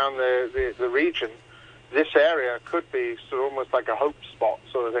on around the region, this area could be sort of almost like a hope spot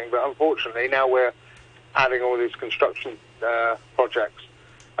sort of thing. But unfortunately, now we're adding all these construction projects.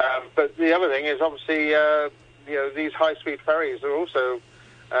 But the other thing is obviously. These high-speed ferries are also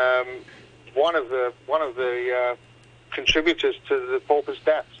one of the contributors to the porpoise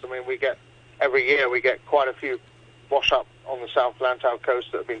deaths. I mean, every year we get quite a few wash up on the South Lantau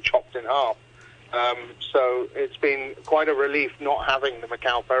coast that have been chopped in half. So it's been quite a relief not having the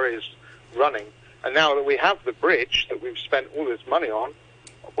Macau ferries running. And now that we have the bridge that we've spent all this money on,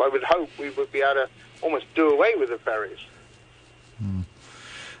 I would hope we would be able to almost do away with the ferries.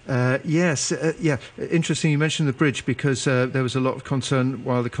 Yes, interesting you mentioned the bridge, because there was a lot of concern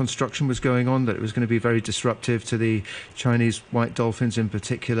while the construction was going on that it was going to be very disruptive to the Chinese white dolphins in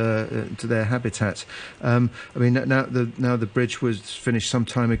particular, to their habitat. I mean, now the bridge was finished some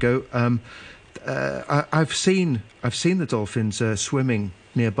time ago. I've seen the dolphins swimming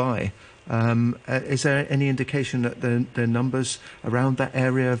nearby. Is there any indication that the numbers around that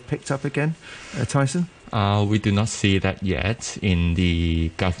area have picked up again, Taison? We do not see that yet in the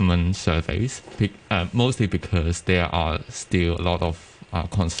government surveys, mostly because there are still a lot of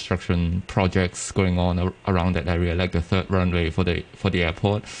construction projects going on around that area, like the third runway for the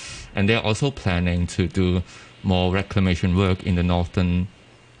airport, and they're also planning to do more reclamation work in the northern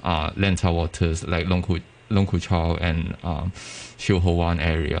Lantau waters, like Long Kwu Chau and Siu Ho Wan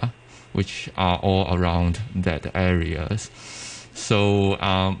area, which are all around that areas. So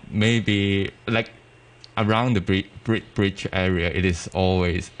maybe like around the bridge area,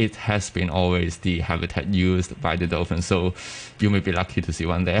 it has been always the habitat used by the dolphins. So you may be lucky to see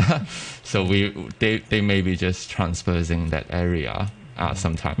one there. So they may be just transversing that area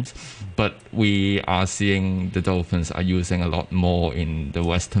sometimes. But we are seeing the dolphins are using a lot more in the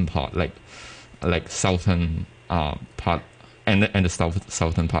western part, like southern part and the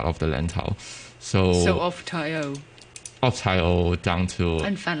southern part of the Lantau. So off Tai-O. Off Tai-O down to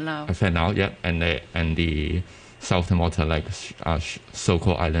and Fan Lao. Yeah, and the southern water like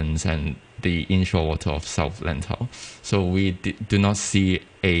So-called Islands and the inshore water of South Lantau. So we do not see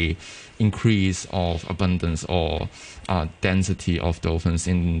a increase of abundance or density of dolphins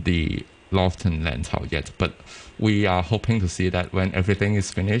in the northern Lantau yet, but we are hoping to see that when everything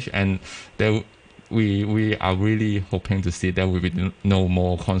is finished, and we are really hoping to see there will be no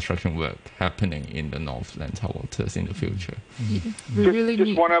more construction work happening in the North Lantau waters in the future.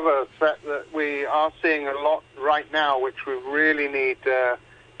 Just one other threat that we are seeing a lot right now, which we really need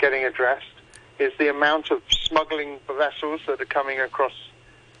getting addressed, is the amount of smuggling vessels that are coming across.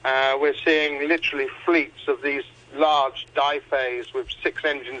 We're seeing literally fleets of these large Daifeis with 6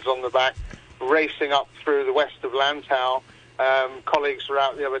 engines on the back racing up through the west of Lantau. Colleagues were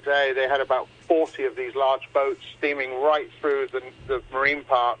out the other day. They had about 40 of these large boats steaming right through the marine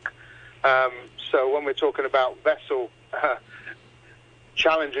park. So when we're talking about vessel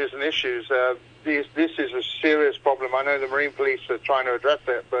challenges and issues, this is a serious problem. I know the marine police are trying to address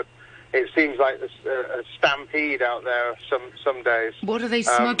it, but it seems like there's a stampede out there some days. What are they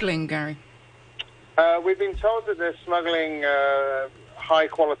smuggling, Gary? We've been told that they're smuggling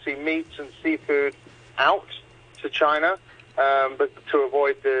high-quality meats and seafood out to China, but to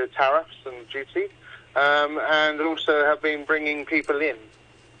avoid the tariffs and duty, and also have been bringing people in.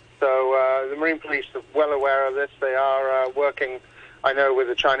 So the Marine Police are well aware of this. They are working, I know, with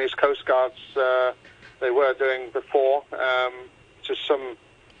the Chinese Coast Guards. They were doing before to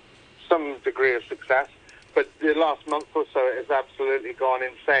some degree of success. But the last month or so, it has absolutely gone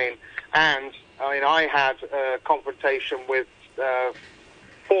insane. And, I mean, I had a confrontation with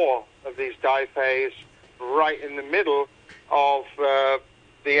 4 of these Daifeis right in the middle of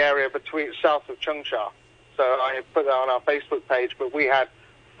the area south of Chengsha. So I put that on our Facebook page, but we had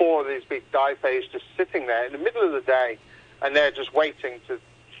 4 of these big Daifeis just sitting there in the middle of the day, and they're just waiting to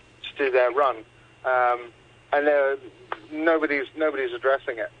do their run. And nobody's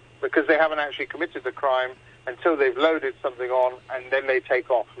addressing it, because they haven't actually committed the crime until they've loaded something on, and then they take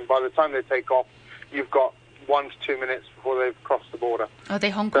off. And by the time they take off, you've got 1 to 2 minutes before they've crossed the border. Are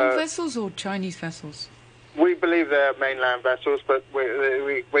they Hong Kong vessels or Chinese vessels? We believe they're mainland vessels, but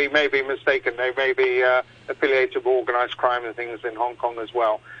we may be mistaken. They may be affiliated with organised crime and things in Hong Kong as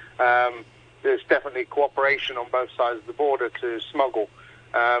well. There's definitely cooperation on both sides of the border to smuggle.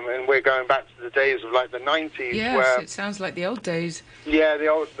 And we're going back to the days of like the 90s. Yes, where, it sounds like the old days. Yeah, the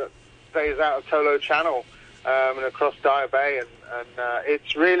old days out of Tolo Channel and across Daya Bay. And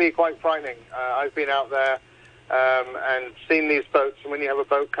it's really quite frightening. I've been out there and seen these boats. And when you have a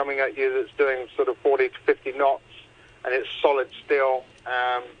boat coming at you that's doing sort of 40 to 50 knots and it's solid steel,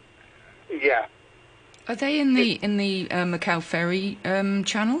 yeah. Are they in the Macau Ferry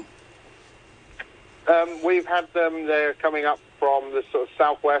channel? We've had them. They're coming up from the sort of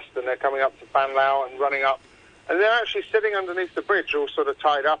southwest, and they're coming up to Fan Lao and running up. And they're actually sitting underneath the bridge, all sort of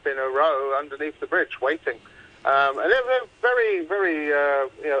tied up in a row underneath the bridge, waiting. And they're very, very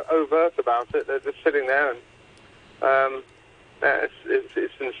overt about it. They're just sitting there, and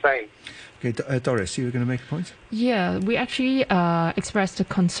it's insane. Okay, Doris, you were going to make a point? Yeah, we actually expressed a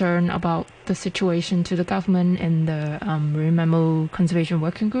concern about the situation to the government and the Marine Mammal Conservation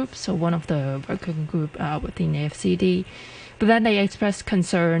Working Group, so one of the working group within AFCD. But then they expressed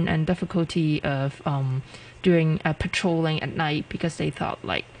concern and difficulty of doing patrolling at night, because they thought,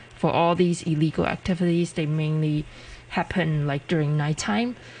 like, for all these illegal activities, they mainly happen like during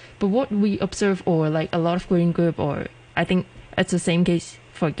nighttime. But what we observe, or like a lot of green group, or I think it's the same case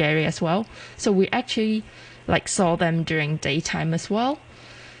for Gary as well. So we actually like saw them during daytime as well.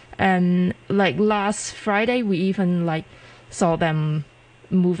 And like last Friday, we even like saw them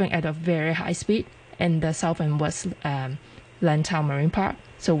moving at a very high speed in the south and west Lantau Marine Park,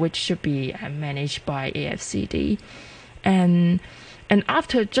 so which should be managed by AFCD. And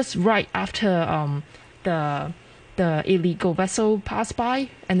after, just right after the the illegal vessel passed by,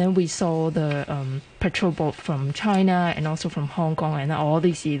 and then we saw the patrol boat from China and also from Hong Kong, and all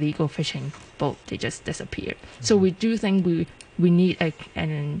these illegal fishing boats, they just disappeared. So we do think we need a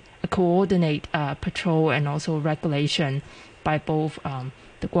coordinate patrol and also regulation by both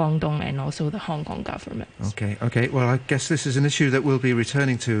the Guangdong and also the Hong Kong government. Okay. Well, I guess this is an issue that we'll be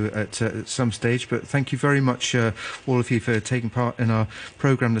returning to at some stage, but thank you very much, all of you, for taking part in our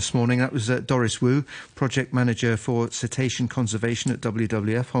programme this morning. That was Doris Wu, Project Manager for Cetacean Conservation at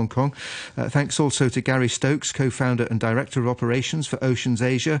WWF Hong Kong. Thanks also to Gary Stokes, Co-founder and Director of Operations for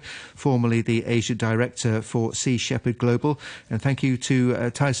OceansAsia, formerly the Asia Director for Sea Shepherd Global. And thank you to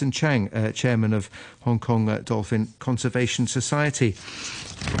Taison Chang, Chairman of Hong Kong Dolphin Conservation Society.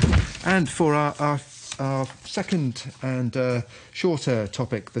 And for our second and shorter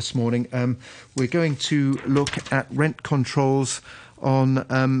topic this morning, we're going to look at rent controls on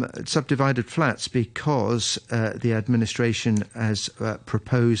subdivided flats, because the administration has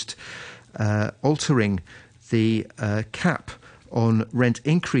proposed altering the cap on rent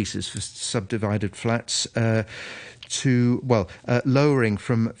increases for subdivided flats lowering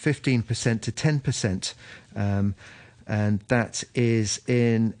from 15% to 10%. And that is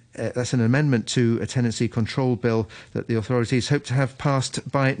that's an amendment to a tenancy control bill that the authorities hope to have passed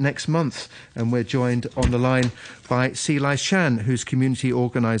by next month. And we're joined on the line by Silai Shan, who's community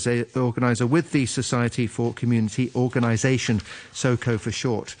organiser with the Society for Community Organisation, SOCO for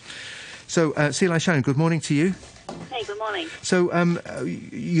short. So, Silai Shan, good morning to you. Hey, good morning. So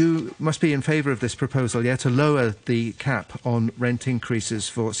you must be in favour of this proposal, to lower the cap on rent increases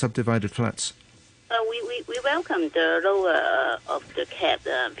for subdivided flats. We welcome the lower of the cap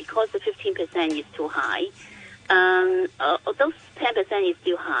because the 15% is too high. Those 10% is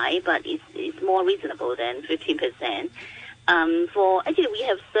still high, but it's more reasonable than 15%. Actually, we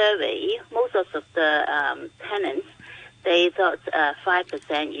have surveyed most of the tenants. They thought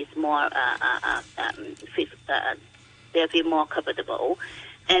 5% is more. They'll be more comfortable.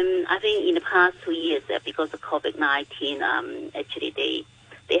 And I think in the past 2 years, because of COVID-19, actually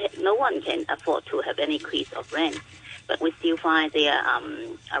no one can afford to have any increase of rent. But we still find they are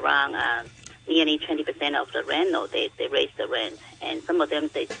around nearly 20% of the rent, or they raise the rent. And some of them,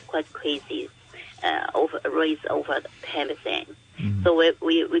 they're quite crazy, raise over 10%. Mm-hmm. So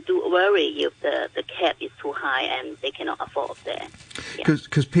we do worry if the cap is too high and they cannot afford that.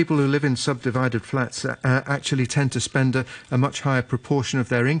 Because people who live in subdivided flats actually tend to spend a much higher proportion of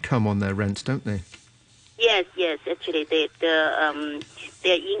their income on their rent, don't they? Yes. Actually, they're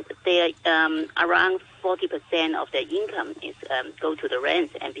around 40% of their income is go to the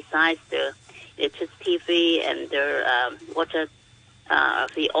rent, and besides the electricity fee and their water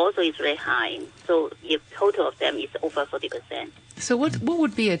fee also is very high. So if total of them is over 40%. So what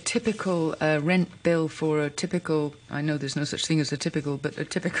would be a typical rent bill for a typical? I know there's no such thing as a typical, but a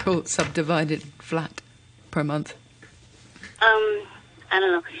typical subdivided flat per month. I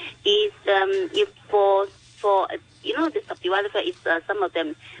don't know. If for the subdivided flat is some of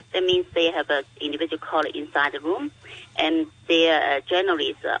them. That means they have an individual cot inside the room, and they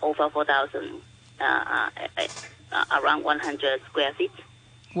generally is over 4,000, around 100 square feet.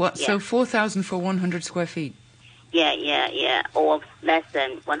 What? Yeah. So 4,000 for 100 square feet? Yeah, or less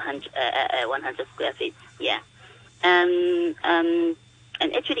than 100 square feet. Yeah, and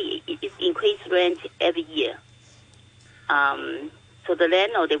actually it's increased rent every year. So the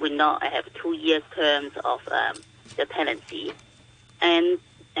landlord, they will not have 2 years terms of the tenancy, and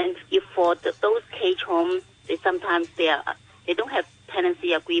if for those cage homes, they sometimes they don't have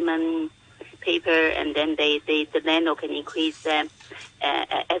tenancy agreement paper, and then the landlord can increase them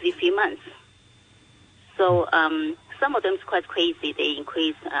every few months. So some of them is quite crazy. They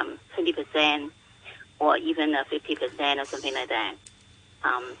increase 20% or even 50% or something like that.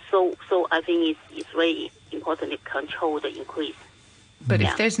 So I think it's very important to control the increase. But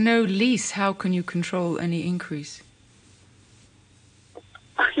if there's no lease, how can you control any increase?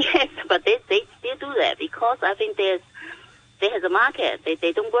 Yes, but they do that because I think there's a market.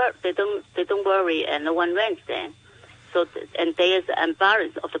 They don't worry, and no one rents them. So and there's an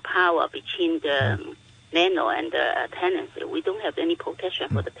imbalance of the power between the landlord and the tenants. We don't have any protection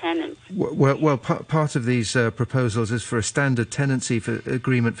for the tenants. Well, part of these proposals is for a standard tenancy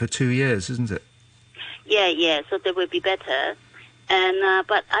agreement for 2 years, isn't it? Yeah. So that will be better. And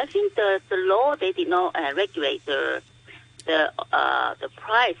but I think the law, they did not regulate the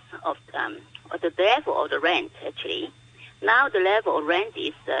price of or the level of the rent. Actually, now the level of rent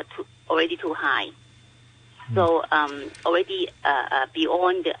is already too high. So already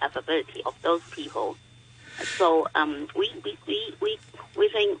beyond the affordability of those people. So we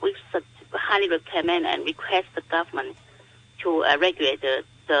think highly recommend and request the government to regulate the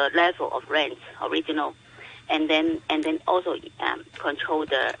level of rent, original, and then also control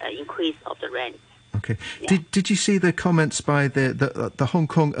the increase of the rent. Okay. Yeah. Did you see the comments by the Hong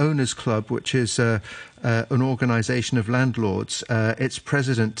Kong Owners Club, which is an organisation of landlords? Its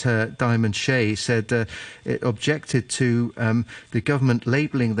president, Diamond Shea, said it objected to the government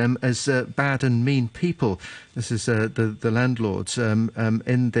labelling them as bad and mean people. This is the landlords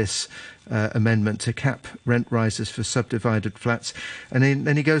in this amendment to cap rent rises for subdivided flats. And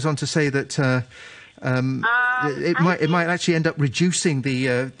then he goes on to say that it might actually end up reducing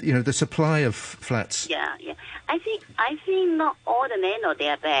the supply of flats. Yeah. I think not all the landlords they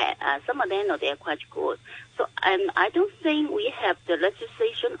are bad. Some of the landlords they are quite good. So I don't think we have the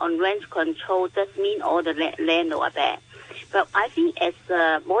legislation on rent control. Does mean all the landlords are bad. But I think as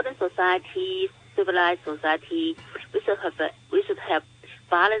a modern society, civilized society, we should have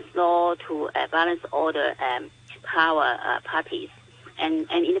balanced law to balance all the power parties. And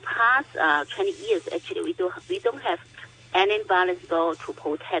in the past 20 years, actually, we don't have any balanced law to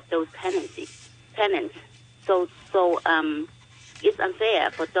protect those tenants. So it's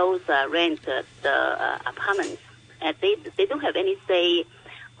unfair for those rent the apartments. They don't have any say,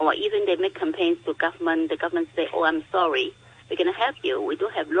 or even they make campaigns to government. The government say, "Oh, I'm sorry, we're going to help you. We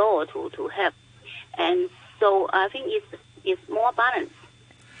don't have law to help." And so I think it's more balanced.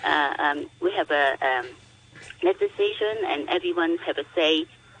 We have a legislation and everyone have a say,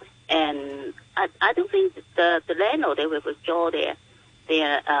 and I don't think the landlord they will withdraw their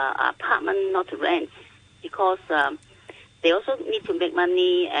apartment not to rent, because they also need to make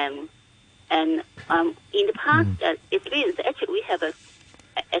money, and in the past experience, actually we have a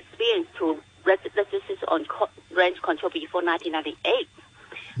experience to legislation on rent control before 1998.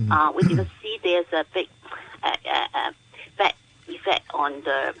 We didn't see there's a big bad effect on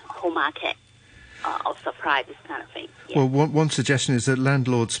the whole market of supply, this kind of thing. Yeah. Well, one suggestion is that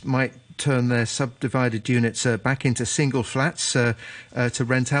landlords might turn their subdivided units back into single flats to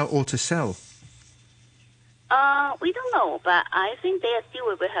rent out or to sell. We don't know, but I think they still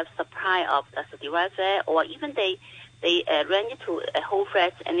will have supply of subdivided flat, or even they rent it to a whole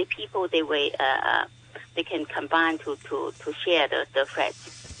flat, and the people they can combine to share the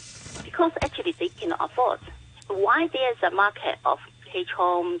flats, because actually they cannot afford. Why there's a market of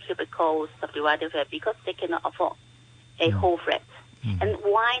K-home, cubicles, subdivided flat? Because they cannot afford a whole flat. And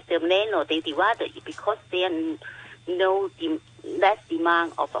why the landlord they divided it? Because there are less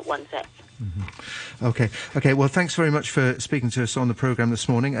demand of one flat. Okay. Well, thanks very much for speaking to us on the programme this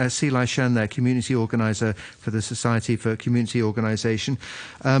morning. Silai Shan there, community organiser for the Society for Community Organisation.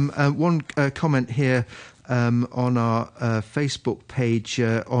 One comment here on our Facebook page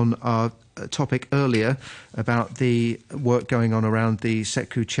on our topic earlier about the work going on around the Shek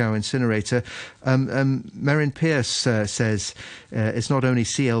Kwu Chau incinerator. Merrin Pierce says it's not only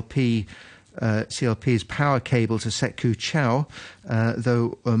CLP's power cable to Shek Kwu Chau,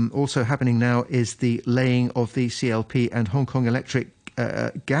 though also happening now is the laying of the CLP and Hong Kong Electric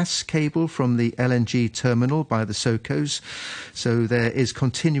gas cable from the LNG terminal by the Stokes. So there is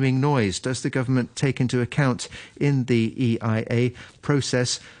continuing noise. Does the government take into account in the EIA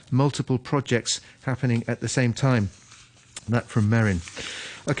process multiple projects happening at the same time? That from Merrin.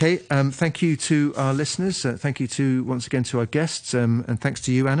 Okay, thank you to our listeners. Thank you once again to our guests, and thanks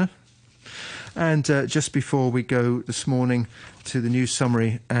to you, Anna. And just before we go this morning to the news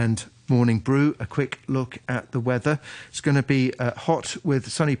summary and morning brew, a quick look at the weather. It's going to be hot with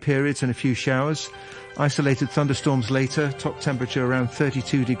sunny periods and a few showers. Isolated thunderstorms later. Top temperature around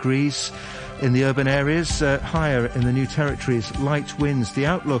 32 degrees in the urban areas. Higher in the New Territories. Light winds. The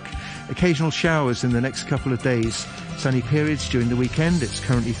outlook, occasional showers in the next couple of days. Sunny periods during the weekend. It's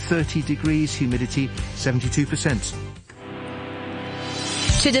currently 30 degrees. Humidity 72%.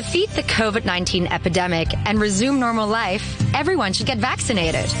 To defeat the COVID-19 epidemic and resume normal life, everyone should get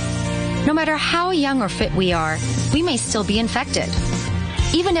vaccinated. No matter how young or fit we are, we may still be infected.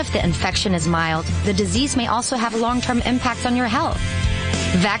 Even if the infection is mild, the disease may also have long-term impacts on your health.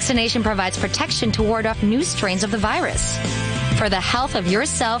 Vaccination provides protection to ward off new strains of the virus. For the health of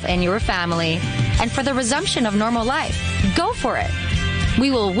yourself and your family, and for the resumption of normal life, go for it.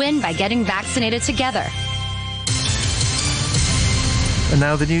 We will win by getting vaccinated together. And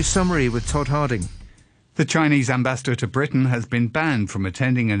now the news summary with Todd Harding. The Chinese ambassador to Britain has been banned from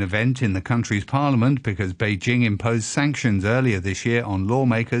attending an event in the country's parliament because Beijing imposed sanctions earlier this year on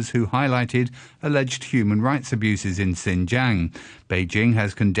lawmakers who highlighted alleged human rights abuses in Xinjiang. Beijing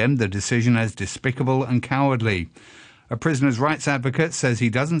has condemned the decision as despicable and cowardly. A prisoners' rights advocate says he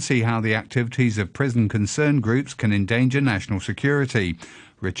doesn't see how the activities of prison concern groups can endanger national security.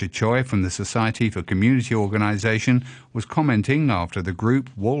 Richard Choi from the Society for Community Organisation was commenting after the group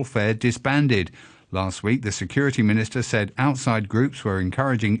Warfare disbanded. Last week, the security minister said outside groups were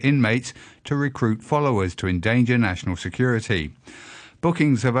encouraging inmates to recruit followers to endanger national security.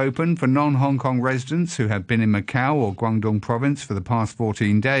 Bookings have opened for non-Hong Kong residents who have been in Macau or Guangdong province for the past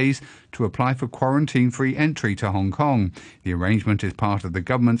 14 days to apply for quarantine-free entry to Hong Kong. The arrangement is part of the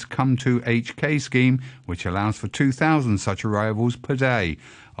government's Come To HK scheme, which allows for 2,000 such arrivals per day.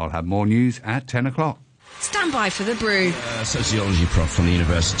 I'll have more news at 10 o'clock. Stand by for the brew. Sociology prof from the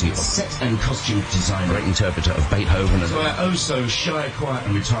University, set and costume designer, great interpreter of Beethoven, and our oh-so-shy, quiet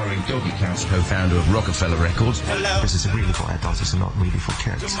and retiring doggy council, co-founder of Rockefeller Records. Hello. This is really for adults, it's not really for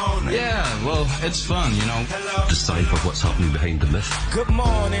kids. Yeah, well, it's fun, you know. Decipher what's happening behind the myth. Good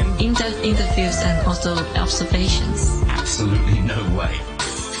morning. In-depth interviews and also observations. Absolutely no way.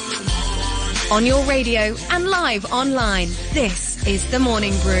 On your radio and live online, this is The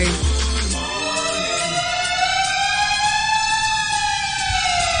Morning Brew.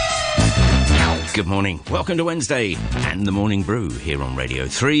 Good morning. Welcome to Wednesday and the Morning Brew here on Radio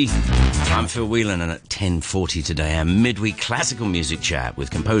 3. I'm Phil Whelan, and at 10:40 today, our midweek classical music chat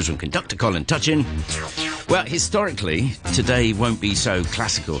with composer and conductor Colin Tutchin. Well, historically, today won't be so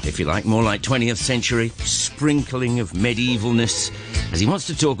classical, if you like, more like 20th century, sprinkling of medievalness, as he wants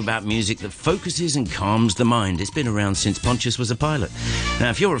to talk about music that focuses and calms the mind. It's been around since Pontius was a pilot. Now,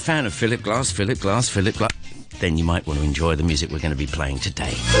 if you're a fan of Philip Glass, then you might want to enjoy the music we're going to be playing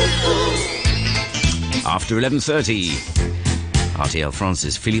today. After 11:30, RTL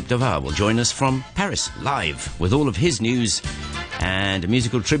France's Philippe Devar will join us from Paris, live, with all of his news and a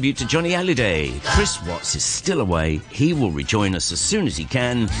musical tribute to Johnny Hallyday. Chris Watts is still away. He will rejoin us as soon as he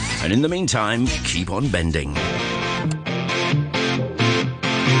can. And in the meantime, keep on bending.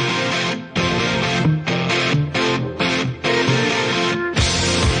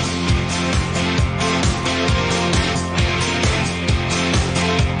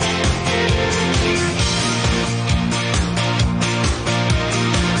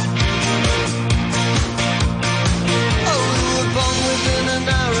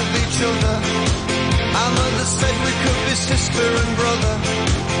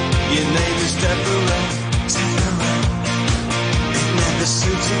 It never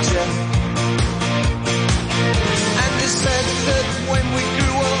suited you.